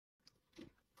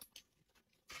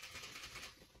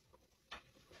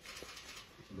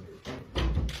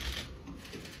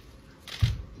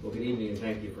Well, good evening and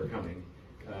thank you for coming.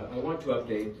 I want to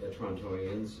update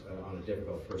Torontonians on a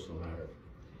difficult personal matter.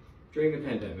 During the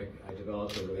pandemic, I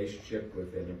developed a relationship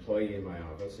with an employee in my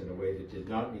office in a way that did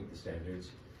not meet the standards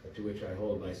to which I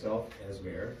hold myself as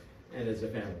mayor and as a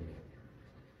family man.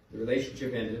 The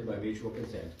relationship ended by mutual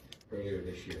consent earlier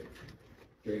this year.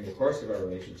 During the course of our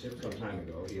relationship some time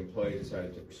ago, the employee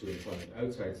decided to pursue employment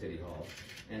outside City Hall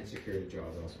and secured a job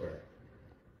elsewhere.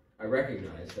 I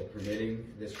recognize that permitting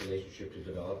this relationship to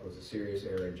develop was a serious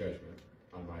error in judgment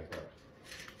on my part.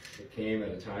 It came at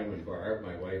a time when Barb,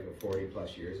 my wife of 40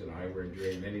 plus years, and I were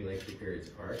enduring many lengthy periods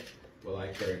apart while I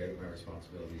carried out my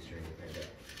responsibilities during the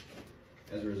pandemic.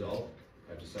 As a result,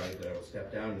 I've decided that I will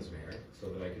step down as mayor so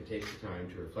that I can take the time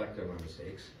to reflect on my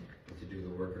mistakes and to do the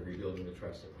work of rebuilding the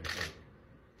trust of my family.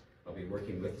 I'll be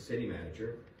working with the city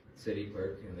manager, city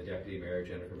clerk, and the deputy mayor,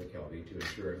 Jennifer McKelvey, to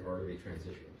ensure an orderly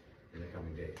transition in the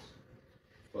coming days.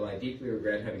 While I deeply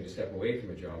regret having to step away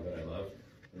from a job that I love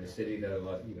and a city that I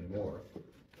love even more,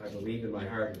 I believe in my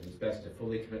heart it is best to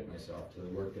fully commit myself to the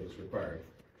work that is required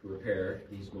to repair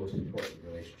these most important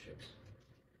relationships.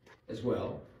 As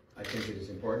well, I think it is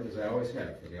important, as I always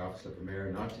have, for the office of the mayor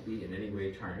not to be in any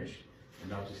way tarnished and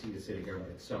not to see the city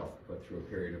government itself put through a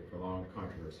period of prolonged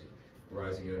controversy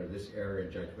arising out of this error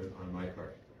in judgment on my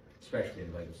part, especially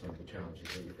in light of some of the challenges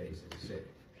that we face as a city.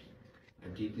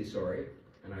 I'm deeply sorry,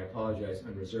 and I apologize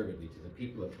unreservedly to the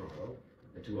people of Toronto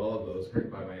and to all of those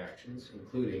hurt by my actions,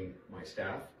 including my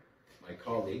staff, my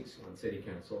colleagues on City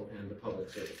Council, and the public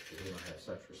service to whom I have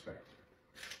such respect.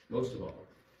 Most of all,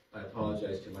 I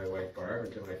apologize to my wife Barb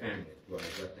and to my family, who I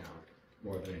have let down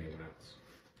more than anyone else.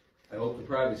 I hope the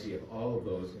privacy of all of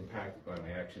those impacted by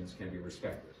my actions can be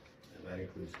respected, and that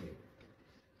includes me.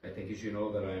 I think, as you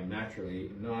know, that I'm naturally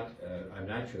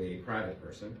a private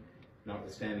person,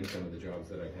 notwithstanding some of the jobs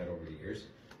that I've had over the years,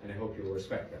 and I hope you'll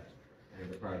respect that, and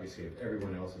the privacy of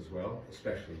everyone else as well,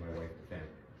 especially my wife and family.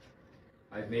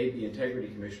 I've made the Integrity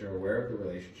Commissioner aware of the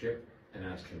relationship and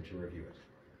asked him to review it.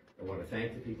 I want to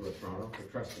thank the people of Toronto for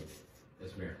trusting me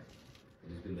as mayor.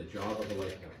 It has been the job of a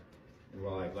lifetime, and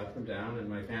while I've let them down and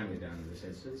my family down in this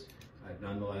instance, I've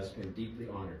nonetheless been deeply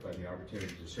honored by the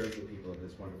opportunity to serve the people of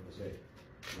this wonderful city.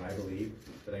 And I believe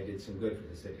that I did some good for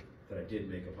the city, that I did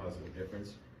make a positive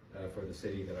difference for the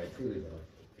city that I truly love,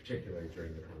 particularly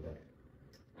during the pandemic.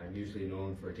 I'm usually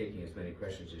known for taking as many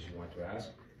questions as you want to ask,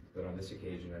 but on this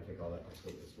occasion, I think I'll let my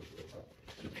statements move to the top.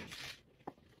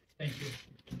 Thank you.